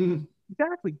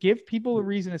 Exactly. Give people a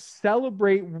reason to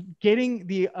celebrate getting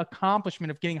the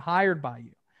accomplishment of getting hired by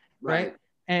you. Right.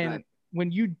 And when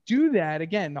you do that,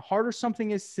 again, the harder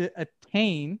something is to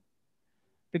attain,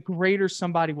 the greater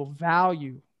somebody will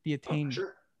value the attainment.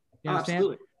 Sure. You understand?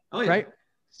 Absolutely. Oh, yeah. Right.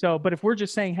 So, but if we're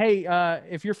just saying, hey,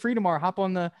 if you're free tomorrow, hop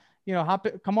on the, you know,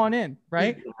 come on in.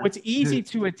 Right. What's easy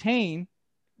to attain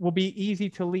will be easy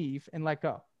to leave and let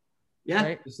go. Yeah.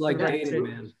 Right? It's like dating,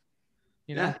 man.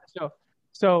 You know,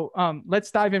 so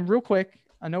let's dive in real quick.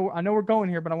 I know we're going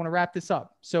here, but I want to wrap this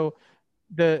up. So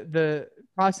the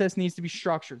process needs to be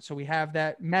structured. So we have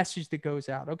that message that goes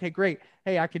out. Okay, great.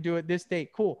 Hey, I could do it this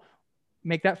date. Cool.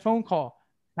 Make that phone call.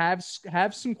 Have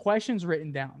some questions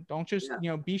written down. Don't just,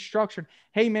 you know, be structured.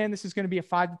 Hey man, this is going to be a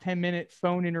 5 to 10 minute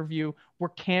phone interview. We're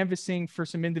canvassing for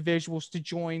some individuals to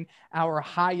join our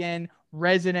high-end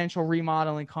residential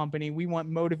remodeling company. We want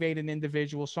motivated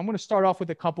individuals. So I'm going to start off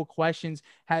with a couple questions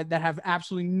that have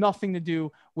absolutely nothing to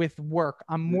do with work.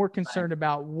 I'm more concerned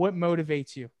about what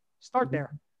motivates you. Start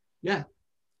there. Yeah.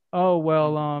 Oh,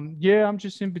 well, I'm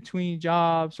just in between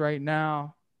jobs right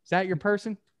now. Is that your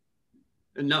person?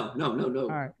 No. All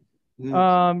right.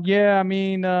 I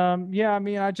mean,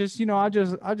 I just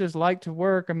like to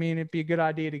work. I mean, it'd be a good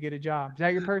idea to get a job. Is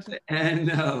that your person? And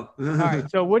no. All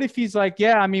right. So what if he's like,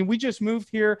 yeah, I mean, we just moved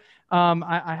here.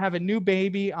 I have a new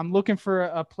baby. I'm looking for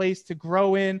a place to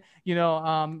grow in,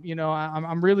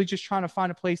 I'm really just trying to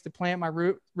find a place to plant my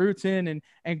roots in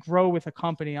and grow with a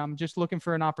company. I'm just looking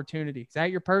for an opportunity. Is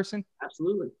that your person?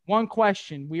 Absolutely. One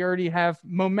question. We already have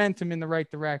momentum in the right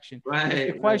direction. Right.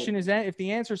 If the question is, if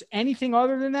the answer is anything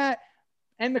other than that,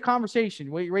 end the conversation.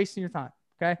 Wait, you're wasting your time.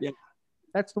 Okay. Yeah.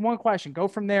 That's the one question. Go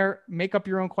from there, make up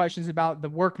your own questions about the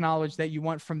work knowledge that you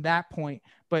want from that point.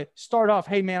 But start off,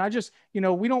 hey man, I just, we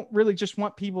don't really just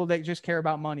want people that just care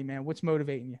about money, man. What's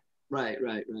motivating you?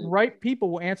 Right people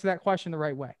will answer that question the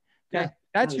right way. Okay. Yeah.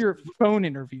 That's your phone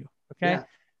interview. Okay. Yeah.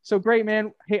 So great,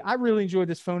 man. Hey, I really enjoyed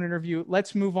this phone interview.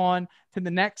 Let's move on to the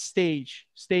next stage.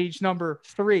 Stage number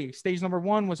 3. Stage number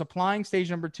 1 was applying. Stage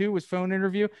number 2 was phone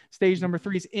interview. Stage number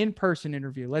 3 is in-person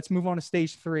interview. Let's move on to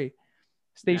stage 3.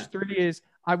 Stage 3 is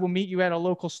I will meet you at a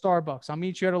local Starbucks. I'll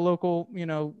meet you at a local,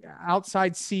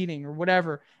 outside seating or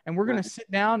whatever. And we're going to sit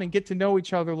down and get to know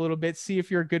each other a little bit, see if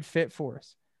you're a good fit for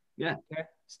us. Yeah. Okay.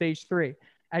 Stage 3.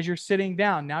 As you're sitting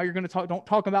down, now you're going to don't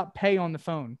talk about pay on the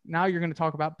phone. Now you're going to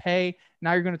talk about pay.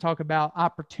 Now you're going to talk about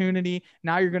opportunity.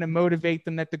 Now you're going to motivate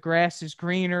them that the grass is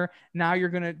greener. Now you're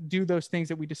going to do those things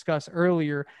that we discussed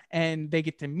earlier, and they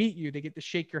get to meet you. They get to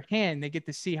shake your hand. They get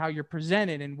to see how you're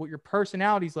presented and what your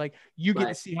personality is like. You get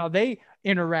to see how they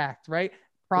interact, right?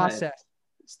 Process.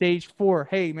 Stage 4,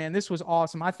 hey man, this was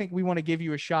awesome. I think we want to give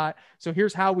you a shot. So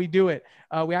here's how we do it.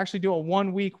 We actually do a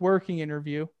 1-week working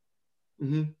interview.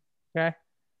 Mm-hmm. Okay.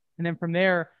 And then from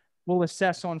there, we'll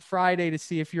assess on Friday to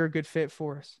see if you're a good fit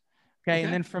for us. Okay.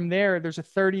 And then from there, there's a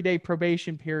 30-day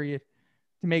probation period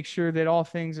to make sure that all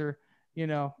things are, you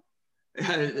know.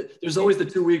 There's always the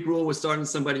 2-week rule with starting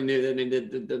somebody new. I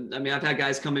mean, I mean, I've had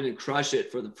guys come in and crush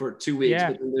it for 2 weeks,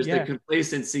 but then there's the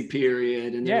complacency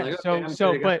period, and they're like,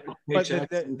 okay, but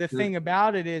the thing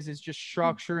about it is just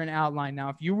structure and outline. Now,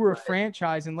 if you were a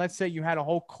franchise, and let's say you had a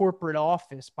whole corporate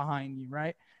office behind you,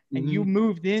 right, and you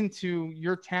moved into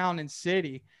your town and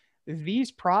city,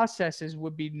 these processes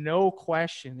would be no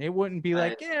question. It wouldn't be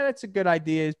like, yeah, that's a good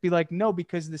idea. It'd be like, no,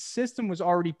 because the system was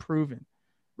already proven.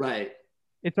 Right.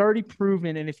 It's already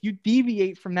proven. And if you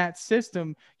deviate from that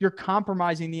system, you're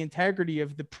compromising the integrity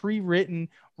of the pre-written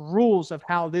rules of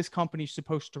how this company is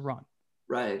supposed to run.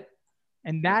 Right.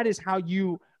 And that is how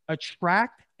you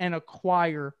attract and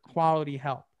acquire quality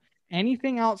help.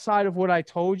 Anything outside of what I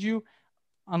told you,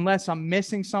 unless I'm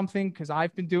missing something, because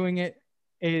I've been doing it,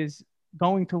 is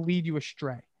going to lead you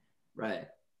astray. Right.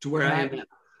 To where I am now.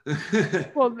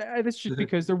 Well, that's just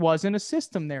because there wasn't a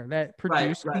system there that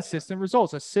produced consistent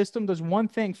results. A system does one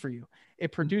thing for you.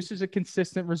 It produces a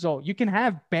consistent result. You can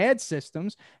have bad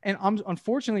systems, and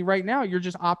unfortunately right now you're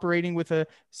just operating with a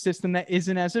system that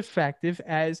isn't as effective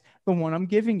as the one I'm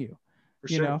giving you.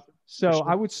 You know? So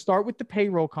I would start with the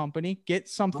payroll company, get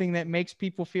something that makes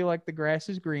people feel like the grass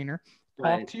is greener.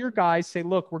 Talk to your guys, say,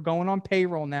 look, we're going on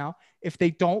payroll now. If they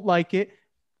don't like it,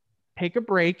 take a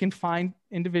break and find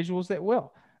individuals that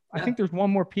will. I think there's one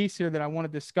more piece here that I want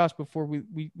to discuss before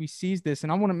we seize this.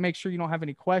 And I want to make sure you don't have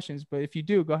any questions, but if you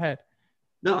do, go ahead.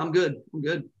 No, I'm good. I'm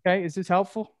good. Okay. Is this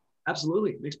helpful?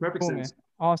 Absolutely. Makes perfect sense. Man.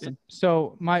 Awesome. Yeah.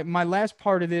 So my last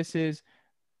part of this is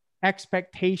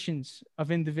expectations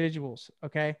of individuals.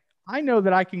 Okay. I know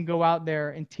that I can go out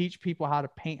there and teach people how to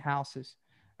paint houses.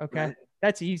 Okay. Right.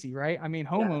 That's easy, right? I mean,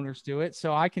 homeowners do it.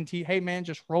 So I can teach, hey man,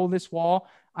 just roll this wall.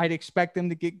 I'd expect them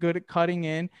to get good at cutting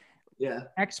in. Yeah.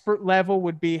 Expert level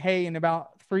would be, hey, in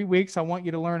about 3 weeks, I want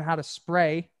you to learn how to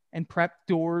spray and prep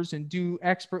doors and do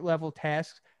expert level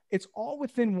tasks. It's all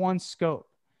within one scope.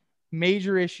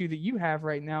 Major issue that you have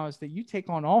right now is that you take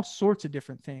on all sorts of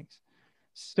different things.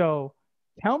 So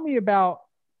tell me about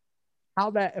how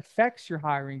that affects your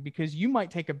hiring, because you might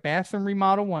take a bathroom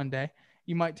remodel one day.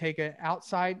 You might take an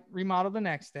outside remodel the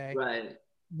next day. Right.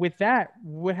 With that,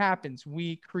 what happens?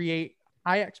 We create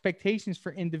high expectations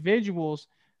for individuals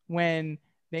when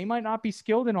they might not be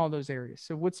skilled in all those areas.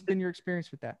 So what's been your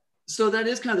experience with that? So that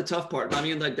is kind of the tough part. I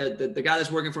mean, like the guy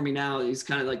that's working for me now, he's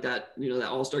kind of like that, you know, that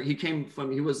all-star. He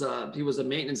was a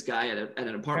maintenance guy at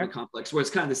an apartment complex where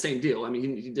it's kind of the same deal. I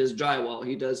mean, he does drywall.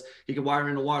 He can wire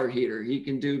in a water heater. He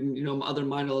can do, you know, other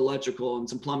minor electrical and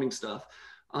some plumbing stuff.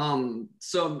 As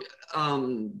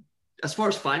far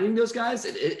as finding those guys,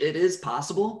 it is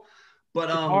possible, but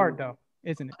it's hard though,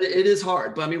 isn't it? It is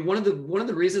hard. But I mean, one of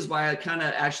the reasons why I kind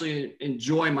of actually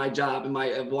enjoy my job and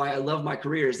why I love my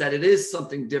career is that it is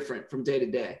something different from day to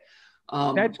day.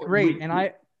 That's great. And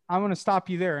I want to stop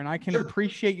you there. And I can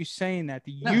appreciate you saying that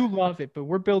you love it, but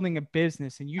we're building a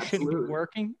business and you shouldn't be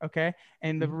working. Okay.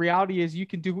 And the reality is you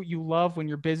can do what you love when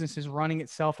your business is running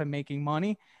itself and making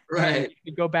money. Right. You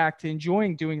can go back to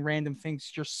enjoying doing random things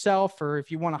yourself, or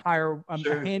if you want to hire a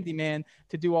handyman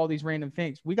to do all these random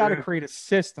things. We got to create a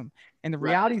system. And the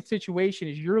reality of the situation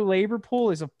is your labor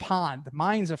pool is a pond.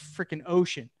 Mine's a freaking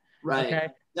ocean. Right. Okay.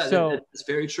 Yeah, so that's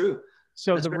very true.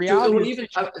 So the reality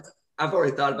I've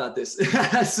already thought about this.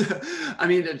 So, I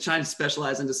mean, trying to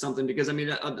specialize into something, because I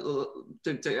mean,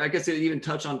 I guess to even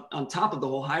touch on top of the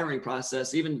whole hiring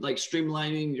process, even like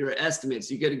streamlining your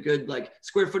estimates, you get a good like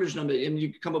square footage number and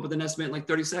you come up with an estimate in like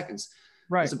 30 seconds.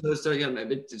 Right. As opposed to, you know,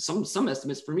 some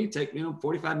estimates for me take, you know,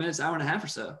 45 minutes, hour and a half or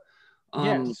so.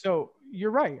 So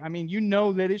you're right. I mean, you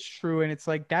know that it's true, and it's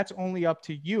like, that's only up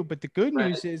to you. But the good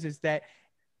news is that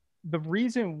the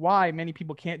reason why many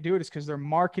people can't do it is because their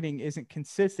marketing isn't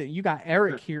consistent. You got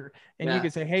Eric here, and you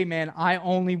can say, hey man, I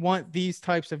only want these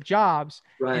types of jobs.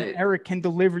 Right. And Eric can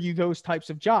deliver you those types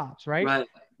of jobs. Right.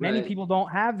 Many people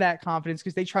don't have that confidence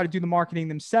because they try to do the marketing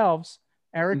themselves.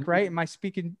 Eric, right? Am I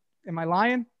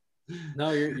lying? No,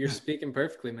 you're speaking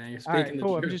perfectly, man. You're speaking the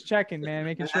truth. I'm just checking, man,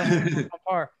 making sure I'm on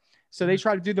par. So they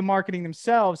try to do the marketing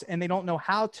themselves, and they don't know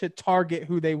how to target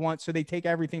who they want. So they take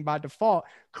everything by default,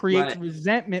 creates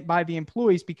resentment by the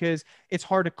employees because it's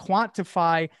hard to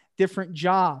quantify different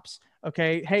jobs.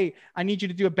 Okay. Hey, I need you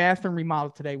to do a bathroom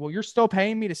remodel today. Well, you're still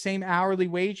paying me the same hourly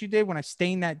wage you did when I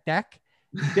stained that deck.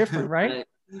 Different, right?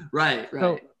 Right.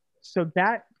 So so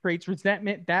that creates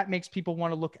resentment. That makes people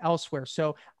want to look elsewhere.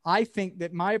 So I think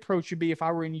that my approach would be, if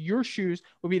I were in your shoes,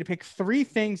 would be to pick 3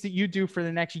 things that you do for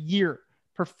the next year.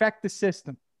 Perfect the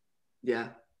system. Yeah.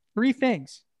 3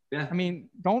 things. Yeah. I mean,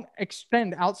 don't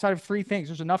extend outside of 3 things.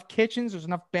 There's enough kitchens, there's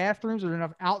enough bathrooms, there's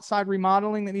enough outside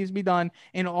remodeling that needs to be done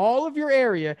in all of your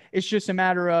area. It's just a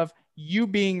matter of you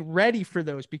being ready for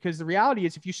those, because the reality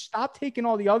is, if you stop taking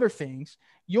all the other things,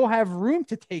 you'll have room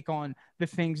to take on the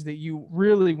things that you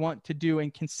really want to do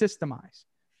and can systemize.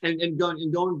 And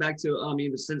going back to, I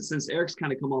mean, since Eric's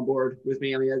kind of come on board with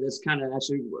me, I mean, that's kind of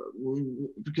actually,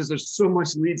 because there's so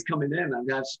much leads coming in, I'm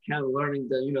just kind of learning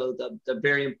the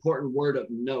very important word of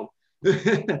no.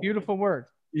 Beautiful word.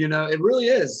 You know, it really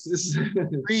is. This is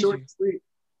short and sweet,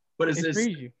 but it's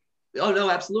you. Oh no,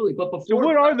 absolutely. But before, so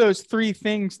what are those 3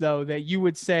 things though that you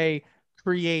would say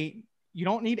create? You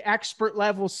don't need expert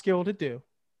level skill to do,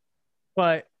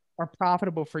 but are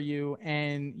profitable for you,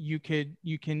 and you can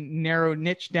narrow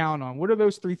niche down on. What are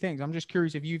those 3 things? I'm just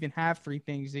curious if you even have 3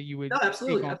 things that you would. No,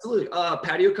 absolutely.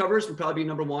 Patio covers would probably be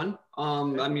number 1.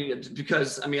 I mean,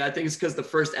 because I think it's because the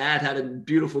first ad had a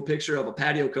beautiful picture of a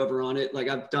patio cover on it. Like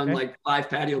I've done like 5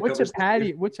 patio covers.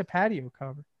 What's a patio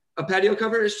cover? A patio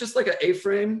cover is just like an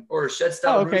A-frame or a shed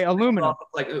style. Oh, okay, aluminum.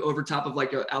 Like over top of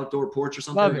like an outdoor porch or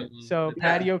something. Love it. So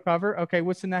patio cover. Okay,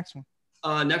 what's the next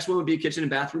one? Next one would be kitchen and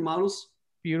bathroom models.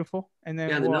 Beautiful. And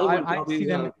then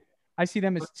I see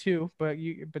them as 2, but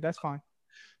that's fine.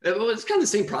 Well, it's kind of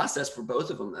the same process for both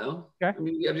of them, though. Okay. I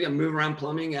mean, you got to move around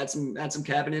plumbing, add some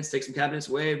cabinets, take some cabinets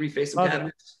away, reface some Love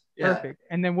cabinets. Yeah. Perfect.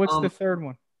 And then what's the third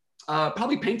one?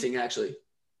 Probably painting, actually.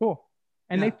 Cool.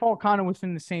 And they fall kind of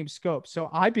within the same scope. So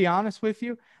I'd be honest with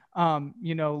you,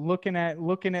 looking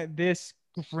at this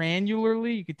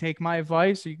granularly, you could take my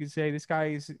advice, or you could say this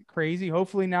guy is crazy.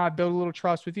 Hopefully now I build a little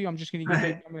trust with you. I'm just going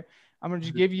to I'm going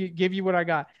to just give you what I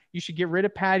got. You should get rid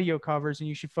of patio covers, and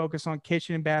you should focus on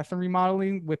kitchen and bathroom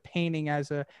remodeling, with painting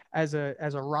as a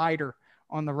rider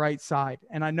on the right side.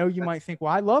 And I know you might think,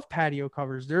 well, I love patio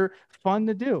covers. They're fun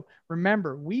to do.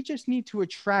 Remember, we just need to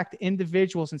attract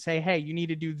individuals and say, hey, you need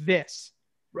to do this.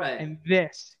 Right. And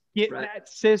this. Get that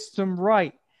system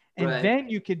right. And Right. then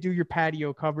you could do your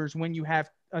patio covers when you have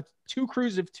 2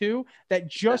 crews of 2 that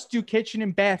just do kitchen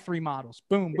and bath remodels.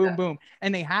 Boom, boom, boom.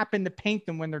 And they happen to paint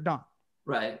them when they're done.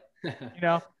 Right.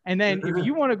 And then if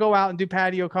you want to go out and do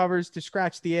patio covers to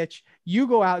scratch the itch, you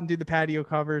go out and do the patio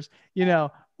covers,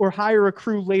 or hire a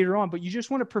crew later on, but you just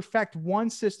want to perfect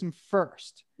one system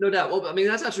first. No doubt. Well, I mean,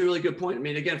 that's actually a really good point. I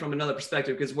mean, again, from another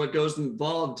perspective, because what goes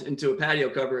involved into a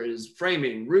patio cover is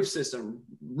framing, roof system,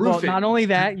 roofing. Well, not only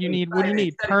that, you need, what do you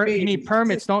need? You need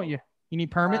permits, don't you? You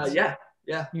need permits? Yeah.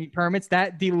 You need permits.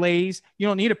 That delays. You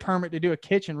don't need a permit to do a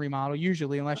kitchen remodel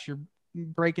usually, unless you're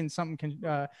breaking something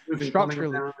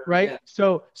structurally, right? Yeah.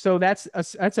 So that's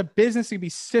a business to be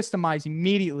systemized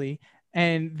immediately.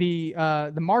 And the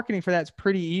marketing for that's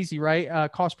pretty easy,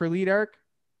 right? Cost per lead, Eric?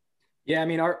 Yeah, I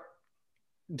mean, our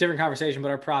different conversation,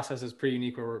 but our process is pretty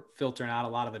unique where we're filtering out a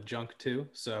lot of the junk too.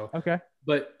 So, okay.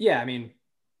 But yeah, I mean,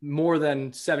 more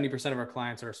than 70% of our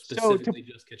clients are specifically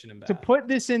just kitchen and bath. To put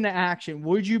this into action,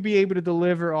 would you be able to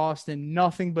deliver, Austin,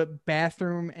 nothing but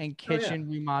bathroom and kitchen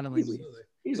remodeling leads?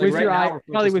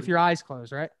 With your eyes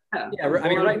closed, right? Yeah. I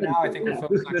mean, right now I think we're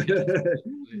focused on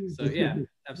kitchen. So yeah,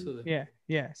 absolutely.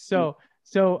 Yeah. So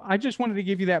I just wanted to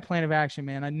give you that plan of action,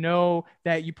 man. I know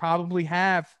that you probably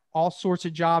have all sorts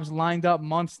of jobs lined up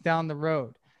months down the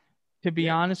road. To be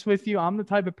honest with you, I'm the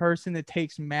type of person that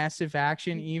takes massive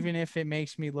action, even if it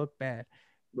makes me look bad.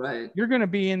 Right. You're going to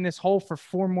be in this hole for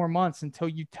 4 more months until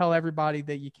you tell everybody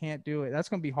that you can't do it. That's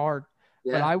going to be hard.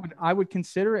 Yeah. But I would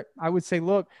consider it. I would say,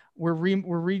 look, we're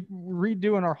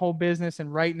redoing our whole business,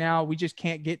 and right now we just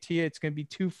can't get to you. It's going to be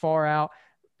too far out.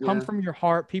 Come from your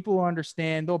heart. People will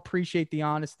understand. They'll appreciate the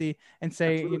honesty, and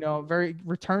say, very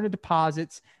return to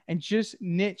deposits, and just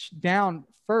niche down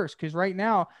first. Because right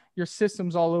now your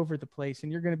system's all over the place,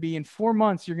 and you're going to be in 4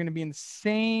 months. You're going to be in the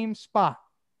same spot.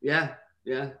 Yeah.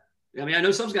 I mean, I know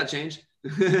something's got to change.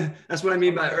 That's what I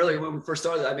mean by earlier when we first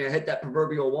started. I mean, I hit that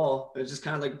proverbial wall. It's just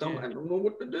kind of like, I don't know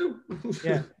what to do.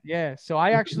 Yeah. So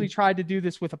I actually tried to do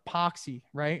this with epoxy,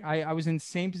 right? I was in the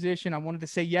same position. I wanted to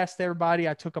say yes to everybody.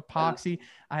 I took epoxy.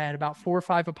 I had about 4 or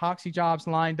 5 epoxy jobs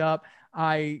lined up.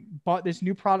 I bought this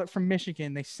new product from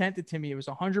Michigan. They sent it to me. It was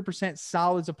 100%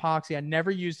 solids epoxy. I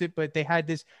never used it, but they had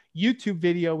this YouTube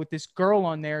video with this girl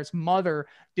on there, his mother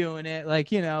doing it. Like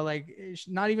she's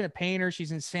not even a painter.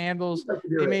 She's in sandals.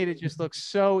 They made it just look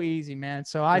so easy, man.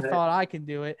 So I thought I can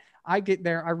do it. I get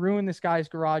there. I ruined this guy's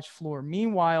garage floor.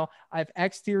 Meanwhile, I have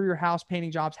exterior house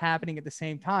painting jobs happening at the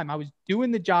same time. I was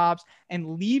doing the jobs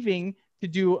and leaving to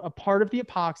do a part of the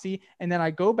epoxy, and then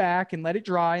I go back and let it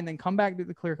dry and then come back to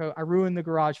the clear coat. I ruined the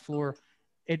garage floor.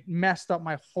 It messed up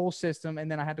my whole system. And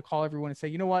then I had to call everyone and say,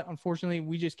 you know what? Unfortunately,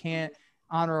 we just can't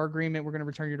honor our agreement. We're going to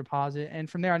return your deposit. And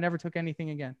from there, I never took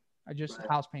anything again. I just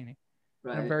house painting.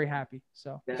 Right. I'm very happy.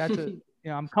 So that's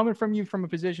I'm coming from you from a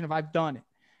position of I've done it.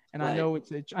 And I know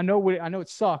I know it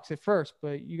sucks at first,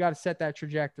 but you got to set that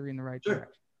trajectory in the right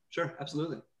direction. Sure.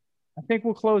 Absolutely. I think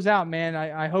we'll close out, man.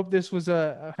 I hope this was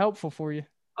helpful for you.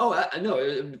 Oh, I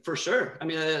know for sure. I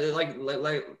mean, like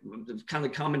kind of the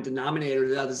common denominator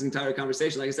throughout this entire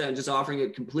conversation. Like I said, I'm just offering a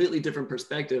completely different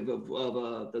perspective of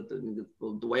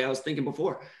the way I was thinking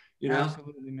before. You know,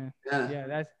 absolutely, man.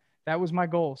 Yeah, that was my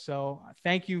goal. So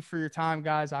thank you for your time,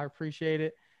 guys. I appreciate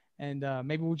it, and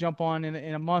maybe we'll jump on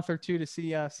in a month or two to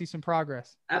see some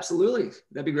progress. Absolutely,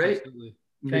 that'd be great. Absolutely.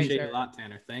 Appreciate it a lot,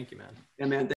 Tanner. Thank you, man. Yeah,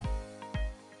 man.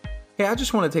 Hey, I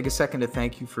just want to take a second to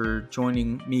thank you for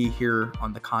joining me here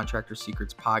on the Contractor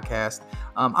Secrets podcast.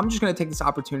 I'm just going to take this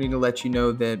opportunity to let you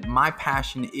know that my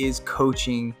passion is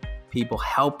coaching people,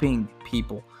 helping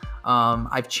people.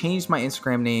 I've changed my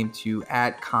Instagram name to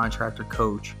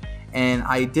 @ContractorCoach, and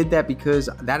I did that because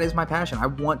that is my passion. I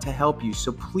want to help you.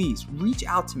 So please reach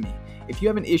out to me. If you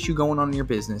have an issue going on in your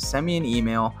business, send me an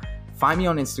email. Find me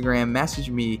on Instagram, message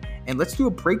me, and let's do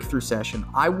a breakthrough session.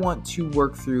 I want to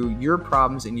work through your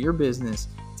problems in your business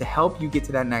to help you get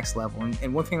to that next level.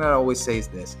 And one thing that I always say is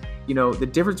this, the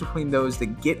difference between those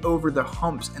that get over the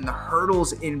humps and the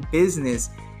hurdles in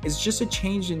business is just a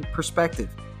change in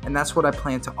perspective. And that's what I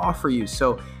plan to offer you.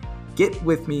 So get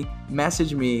with me,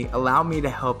 message me, allow me to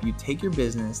help you take your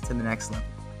business to the next level.